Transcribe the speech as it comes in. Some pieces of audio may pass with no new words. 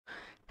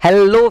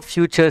Hello,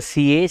 future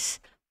CAs.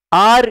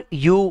 Are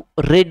you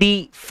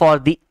ready for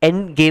the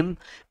end game?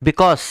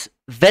 Because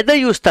whether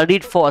you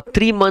studied for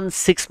 3 months,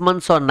 6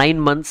 months, or 9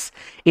 months,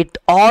 it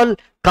all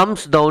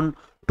comes down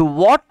to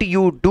what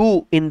you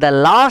do in the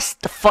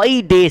last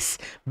 5 days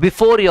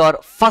before your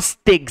first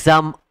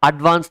exam,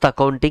 advanced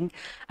accounting.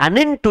 And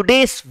in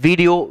today's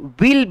video,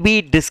 we'll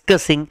be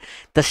discussing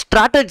the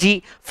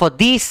strategy for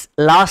these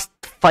last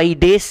 5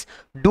 days.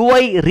 Do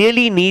I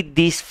really need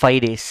these 5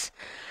 days?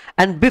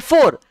 And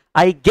before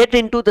I get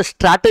into the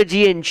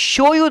strategy and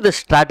show you the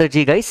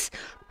strategy, guys,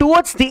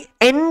 towards the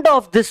end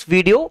of this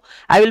video,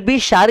 I will be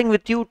sharing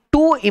with you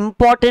two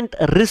important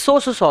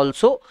resources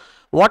also.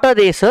 What are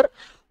they, sir?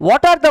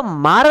 What are the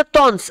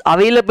marathons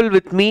available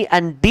with me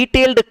and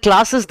detailed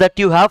classes that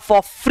you have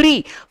for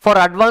free for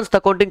advanced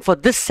accounting for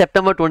this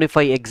September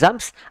 25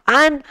 exams?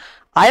 And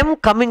I am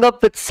coming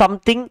up with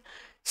something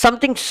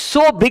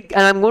so big,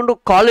 and I'm going to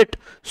call it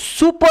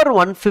Super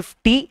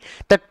 150,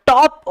 the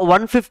top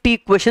 150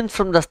 questions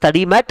from the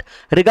study mat.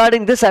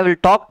 Regarding this, I will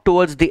talk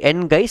towards the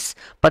end, guys.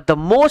 But the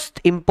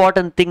most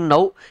important thing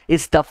now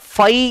is the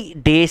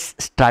 5 days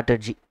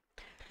strategy.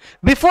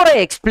 Before I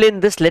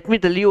explain this, let me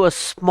tell you a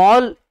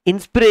small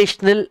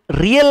inspirational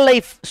real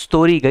life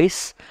story,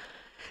 guys.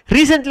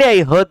 Recently,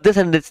 I heard this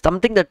and it's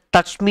something that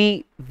touched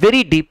me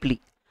very deeply.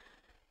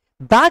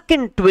 Back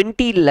in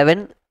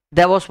 2011,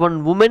 there was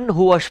one woman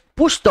who was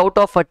pushed out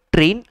of a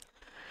train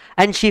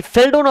and she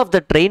fell down off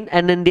the train,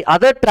 and in the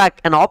other track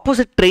an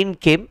opposite train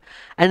came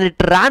and it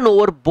ran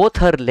over both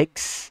her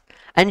legs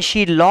and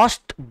she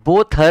lost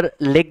both her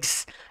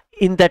legs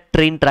in that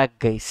train track,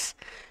 guys.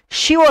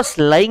 She was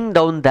lying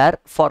down there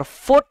for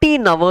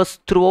 14 hours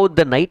throughout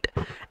the night,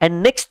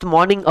 and next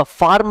morning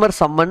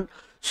someone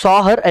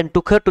saw her and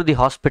took her to the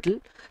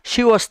hospital.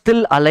 She was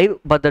still alive,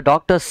 but the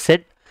doctors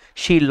said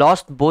she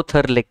lost both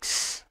her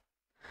legs.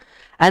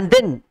 And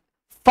then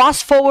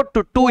fast forward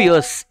to 2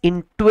 years,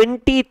 in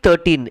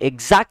 2013,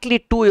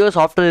 exactly 2 years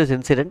after this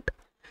incident,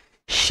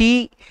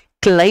 she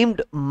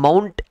climbed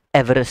Mount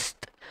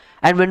Everest.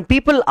 And when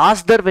people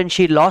asked her when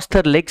she lost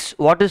her legs,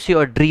 what is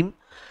your dream?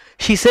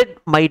 She said,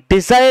 my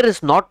desire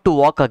is not to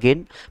walk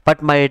again,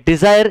 but my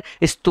desire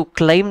is to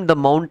climb the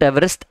Mount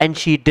Everest, and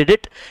she did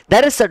it.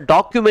 There is a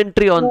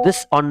documentary on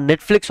this on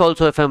Netflix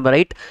also, if I'm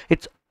right.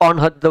 It's on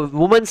her. The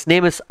woman's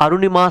name is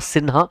Arunima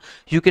Sinha.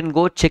 You can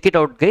go check it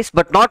out, guys,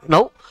 but not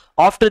now,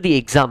 after the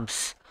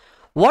exams.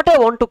 What I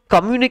want to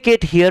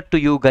communicate here to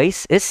you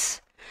guys is,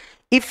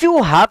 if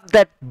you have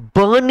that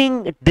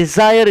burning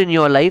desire in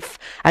your life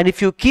and if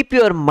you keep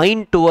your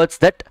mind towards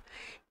that,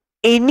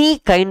 any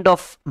kind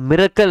of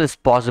miracle is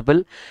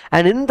possible.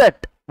 And in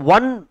that,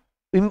 one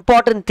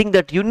important thing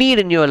that you need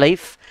in your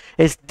life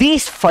is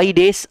these 5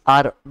 days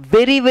are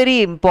very,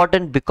 very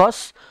important,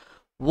 because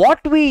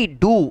what we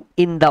do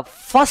in the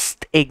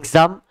first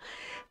exam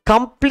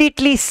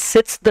completely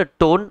sets the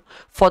tone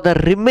for the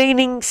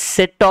remaining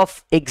set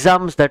of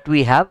exams that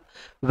we have,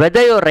 whether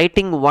you're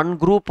writing one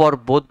group or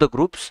both the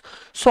groups.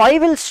 So I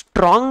will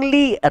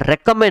strongly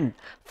recommend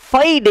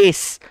 5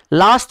 days,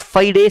 last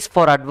 5 days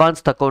for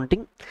advanced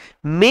accounting.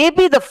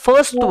 Maybe the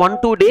first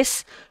 1-2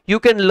 days you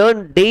can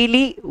learn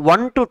daily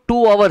 1 to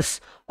 2 hours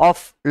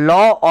of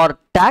law or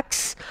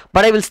tax,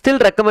 but I will still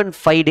recommend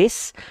 5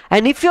 days.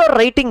 And if you are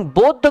writing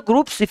both the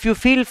groups, if you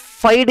feel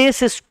 5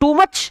 days is too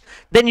much,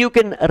 then you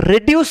can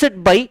reduce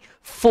it by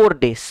 4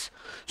 days.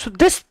 So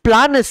this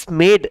plan is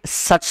made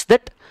such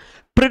that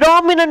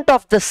predominant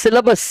of the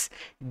syllabus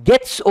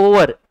gets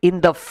over in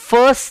the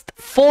first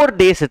 4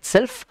 days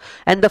itself,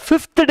 and the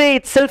 5th day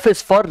itself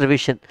is for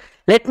revision.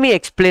 Let me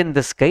explain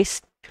this,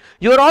 guys.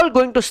 You are all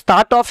going to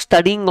start off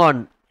studying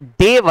on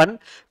day 1,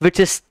 which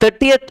is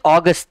 30th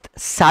August,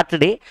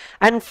 Saturday,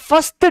 and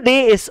first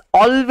day is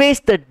always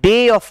the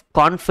day of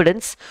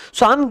confidence.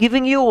 So I'm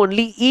giving you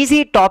only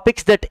easy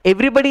topics that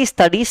everybody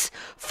studies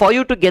for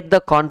you to get the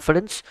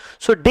confidence.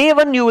 So day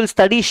 1 you will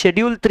study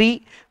schedule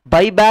 3,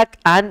 buyback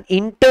and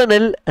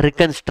internal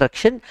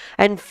reconstruction,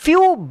 and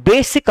few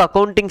basic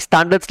accounting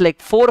standards like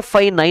 4,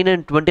 5, 9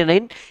 and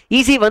 29,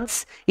 easy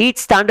ones. Each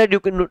standard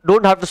you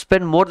don't have to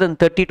spend more than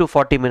 30 to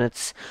 40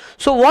 minutes.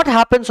 So what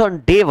happens on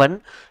day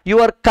 1, you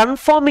are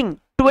confirming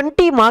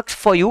 20 marks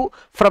for you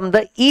from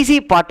the easy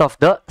part of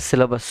the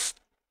syllabus.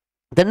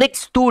 The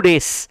next 2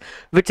 days,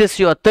 which is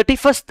your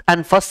 31st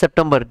and 1st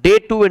September, day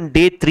 2 and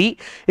day 3,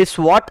 is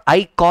what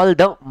I call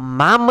the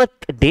mammoth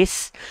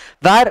days,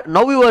 where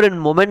now you are in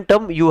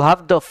momentum, you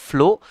have the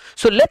flow.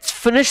 So let's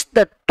finish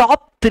the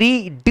top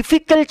 3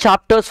 difficult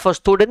chapters for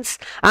students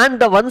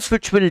and the ones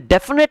which will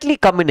definitely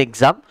come in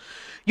exam.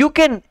 You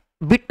can,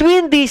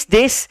 between these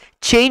days,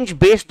 change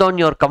based on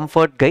your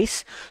comfort,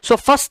 guys. So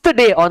first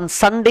day on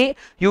Sunday,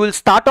 you will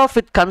start off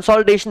with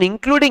consolidation,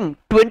 including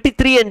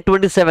 23 and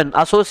 27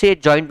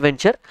 associate joint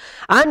venture,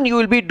 and you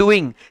will be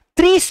doing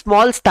 3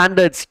 small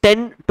standards,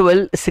 10,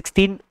 12,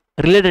 16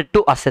 related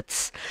to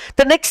assets.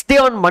 The next day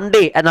on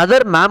Monday,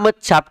 another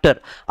mammoth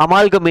chapter,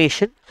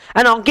 amalgamation,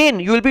 and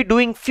again you will be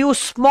doing few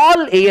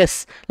small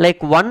AS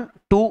like 1,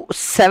 2,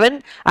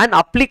 7 and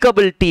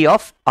applicability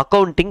of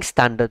accounting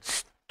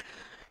standards.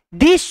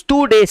 These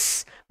 2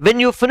 days, when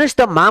you finish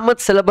the mammoth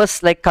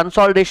syllabus like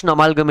consolidation,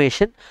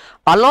 amalgamation,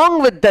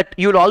 along with that,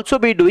 you'll also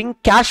be doing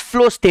cash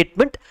flow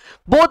statement.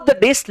 Both the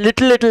days,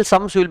 little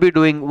sums you'll be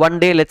doing. One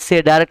day, let's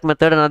say direct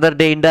method, another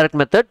day indirect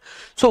method.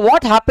 So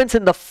what happens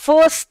in the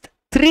first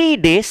 3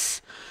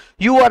 days,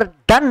 you are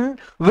done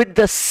with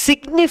the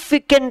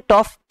significant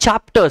of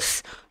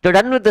chapters. You're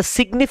done with the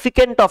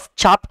significant of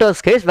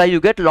chapters, guys, where you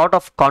get a lot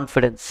of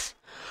confidence.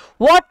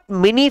 What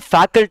many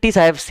faculties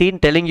I have seen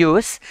telling you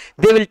is,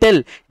 they will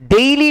tell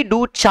daily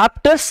do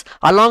chapters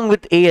along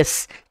with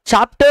AS.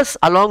 Chapters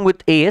along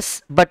with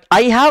AS, but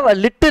I have a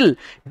little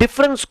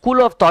different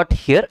school of thought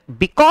here,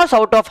 because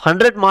out of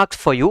 100 marks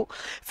for you,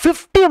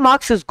 50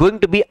 marks is going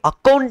to be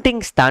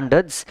accounting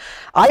standards.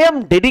 I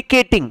am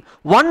dedicating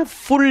one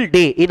full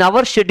day in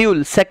our schedule,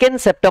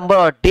 2nd September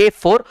or day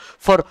 4,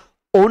 for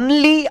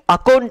only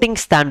accounting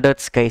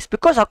standards, guys,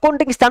 because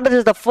accounting standards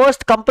is the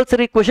first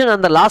compulsory question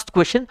and the last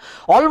question.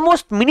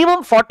 Almost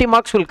minimum 40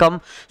 marks will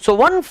come. So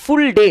one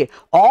full day,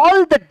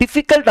 all the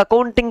difficult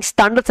accounting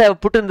standards I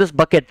have put in this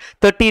bucket,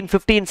 13,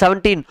 15,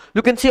 17,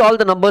 you can see all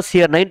the numbers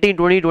here, 19,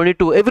 20,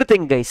 22,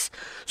 everything, guys.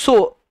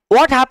 So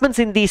what happens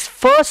in these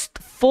first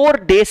 4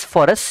 days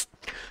for us,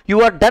 you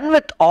are done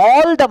with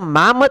all the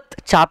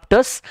mammoth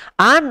chapters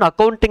and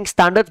accounting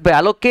standards by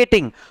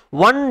allocating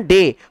one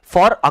day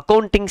for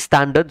accounting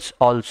standards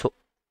also.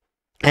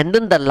 And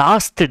then the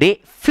last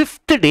day,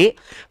 5th day,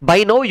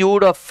 by now you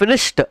would have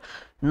finished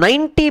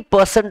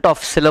 90%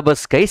 of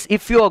syllabus, guys,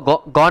 if you are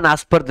gone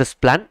as per this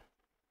plan.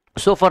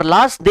 So for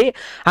last day,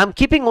 I'm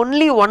keeping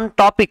only one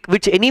topic,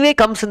 which anyway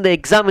comes in the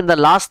exam in the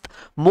last,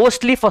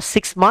 mostly for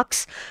 6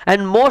 marks,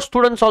 and most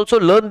students also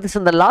learn this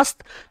in the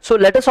last. So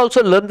let us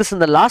also learn this in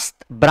the last,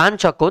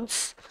 branch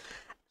accounts.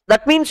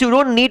 That means you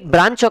don't need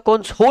branch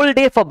accounts. Whole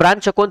day for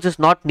branch accounts is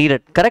not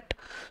needed, correct?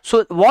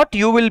 So what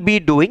you will be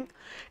doing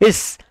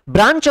is,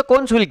 branch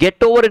accounts will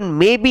get over in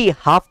maybe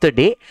half the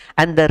day,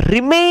 and the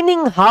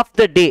remaining half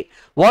the day,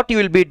 what you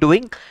will be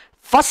doing,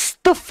 first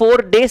 4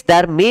 days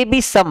there may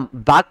be some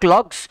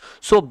backlogs,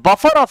 so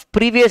buffer of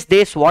previous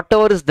days,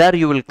 whatever is there,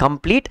 you will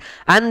complete,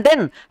 and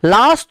then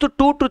last 2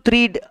 to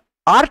 3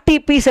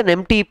 RTPs and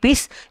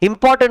MTPs,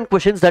 important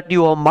questions that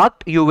you have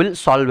marked, you will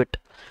solve it.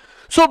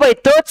 So by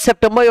 3rd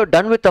September, you're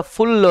done with a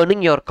full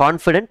learning, you're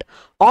confident.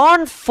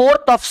 On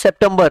 4th of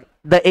September,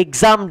 the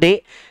exam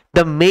day,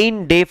 the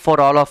main day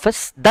for all of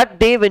us. That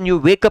day when you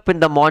wake up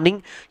in the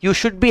morning, you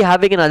should be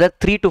having another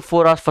 3 to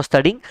 4 hours for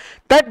studying.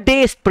 That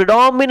day is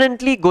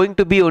predominantly going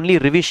to be only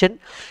revision.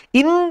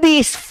 In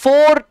these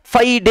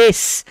 4-5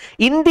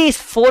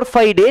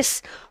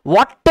 days,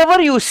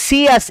 whatever you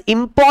see as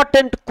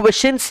important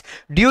questions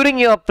during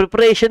your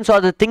preparations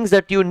or the things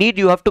that you need,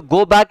 you have to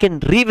go back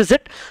and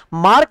revisit.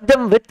 Mark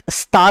them with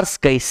stars,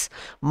 guys.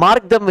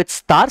 Mark them with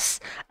stars,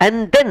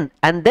 and then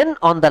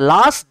on the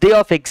last day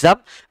of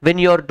exam, when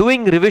you are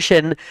doing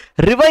revision,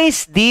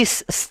 revise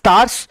these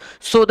stars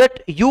so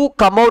that you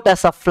come out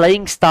as a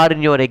flying star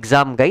in your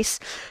exam, guys.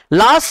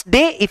 Last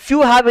day, if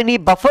you have any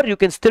buffer, you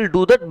can still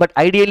do that, but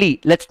ideally,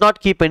 let's not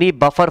keep any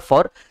buffer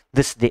for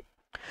this day.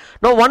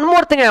 Now, one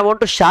more thing I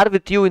want to share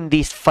with you in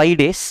these 5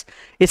 days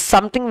is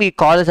something we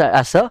call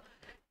as a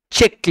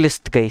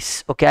checklist,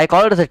 guys. Okay, I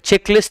call it as a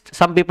checklist.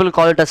 Some people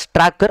call it as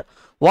tracker.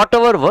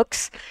 Whatever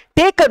works.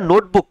 Take a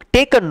notebook,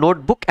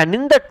 and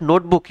in that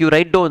notebook, you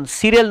write down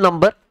serial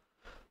number,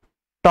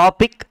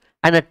 topic,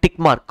 and a tick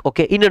mark.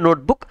 Okay, in a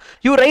notebook,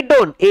 you write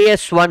down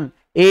AS1,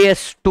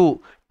 AS2,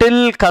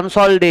 till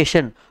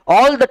consolidation,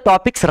 all the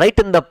topics right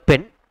in the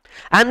pen.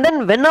 And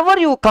then whenever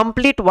you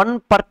complete one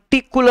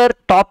particular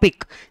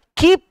topic,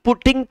 keep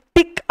putting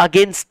tick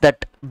against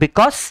that,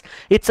 because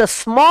it's a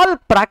small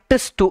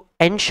practice to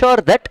ensure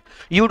that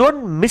you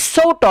don't miss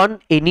out on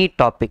any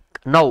topic.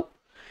 Now,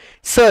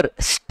 sir,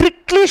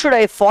 strictly should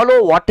I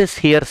follow what is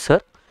here, sir?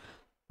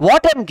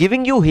 What I'm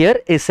giving you here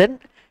is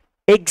an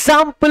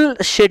example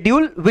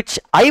schedule which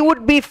I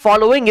would be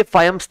following if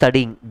I am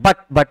studying.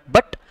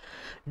 But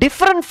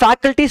different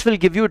faculties will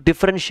give you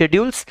different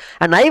schedules,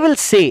 and I will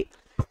say,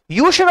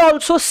 you should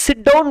also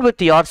sit down with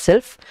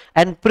yourself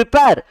and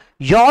prepare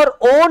your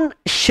own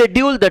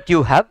schedule that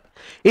you have.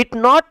 It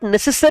not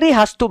necessarily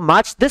has to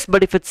match this,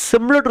 but if it's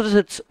similar to this,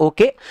 it's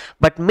okay.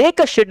 But make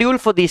a schedule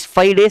for these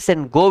 5 days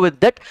and go with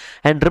that.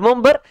 And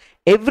remember,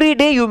 every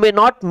day you may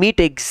not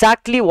meet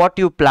exactly what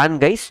you plan,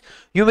 guys.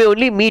 You may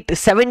only meet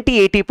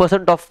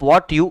 70-80% of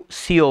what you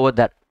see over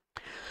there.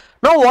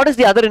 Now, what is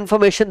the other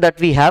information that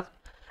we have?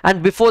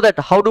 And before that,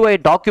 how do I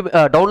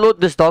download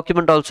this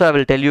document also, I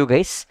will tell you,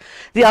 guys.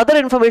 The other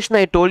information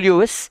I told you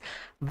is,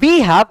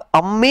 we have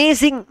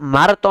amazing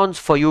marathons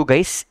for you,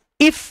 guys,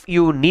 if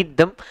you need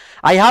them.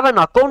 I have an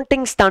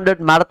accounting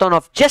standard marathon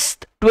of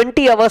just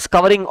 20 hours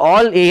covering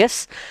all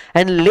AS,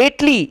 and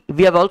lately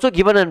we have also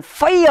given a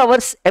 5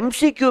 hours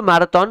MCQ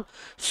marathon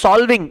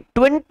solving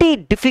 20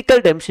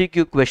 difficult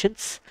MCQ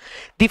questions.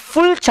 The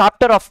full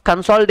chapter of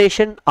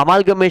consolidation,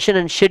 amalgamation,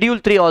 and schedule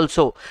 3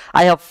 also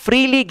I have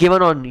freely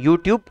given on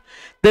YouTube.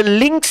 The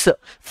links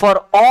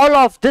for all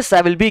of this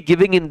I will be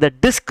giving in the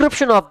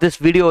description of this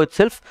video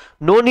itself.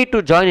 No need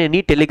to join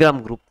any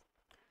Telegram group.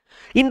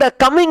 In the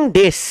coming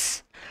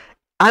days,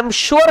 I'm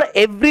sure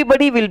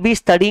everybody will be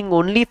studying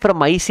only from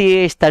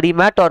ICAI study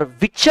mat, or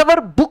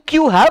whichever book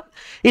you have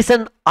is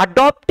an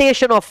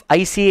adaptation of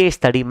ICAI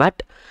study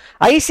mat.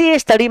 ICAI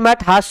study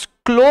mat has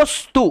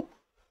close to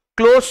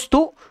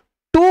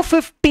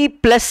 250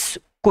 plus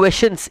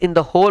questions in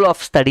the whole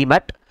of study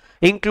mat,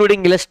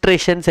 including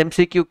illustrations,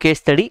 MCQ case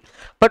study.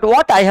 But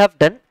what I have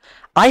done,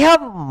 I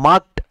have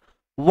marked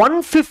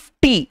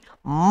 150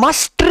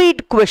 must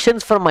read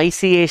questions from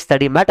ICAI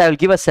study mat. I will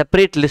give a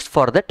separate list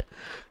for that.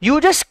 You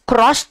just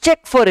cross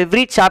check for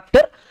every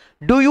chapter.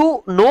 Do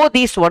you know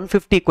these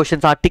 150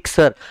 questions? Tick,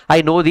 sir.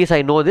 I know this,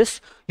 I know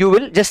this. You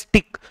will just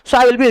tick. So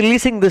I will be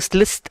releasing this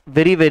list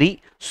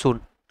very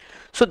soon.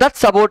 So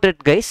that's about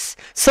it, guys.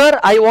 Sir,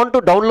 I want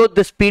to download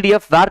this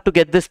PDF. Where to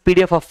get this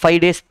PDF of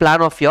 5 days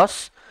plan of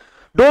yours?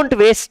 Don't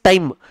waste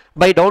time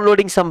by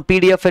downloading some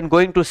PDF and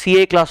going to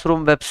CA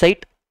Classroom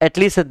website, at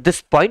least at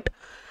this point.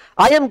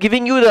 I am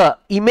giving you the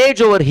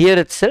image over here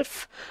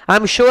itself.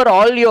 I'm sure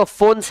all your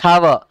phones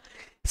have a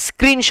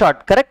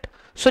screenshot, correct?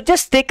 So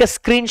just take a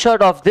screenshot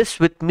of this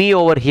with me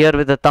over here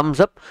with a thumbs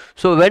up.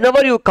 So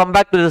whenever you come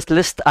back to this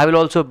list, I will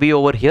also be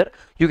over here.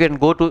 You can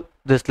go to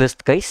this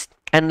list, guys.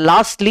 And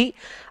lastly,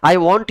 I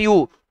want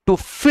you to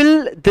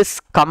fill this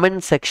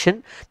comment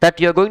section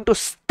that you're going to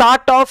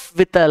start off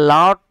with a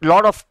lot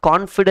of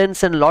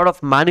confidence and lot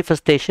of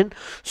manifestation.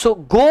 So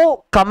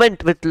go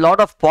comment with lot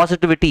of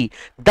positivity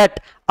that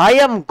I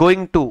am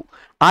going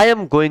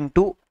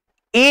to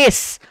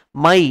ace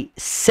my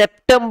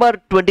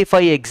September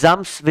 25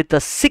 exams with a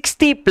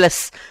 60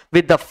 plus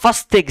with the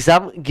first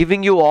exam,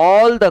 giving you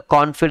all the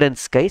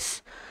confidence,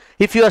 guys.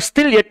 If you are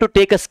still yet to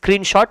take a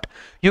screenshot,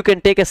 you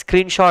can take a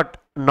screenshot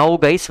now,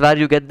 guys, where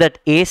you get that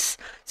ace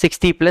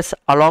 60 plus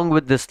along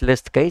with this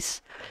list,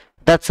 guys.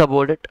 That's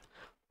about it.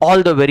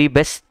 All the very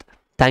best.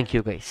 Thank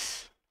you,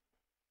 guys.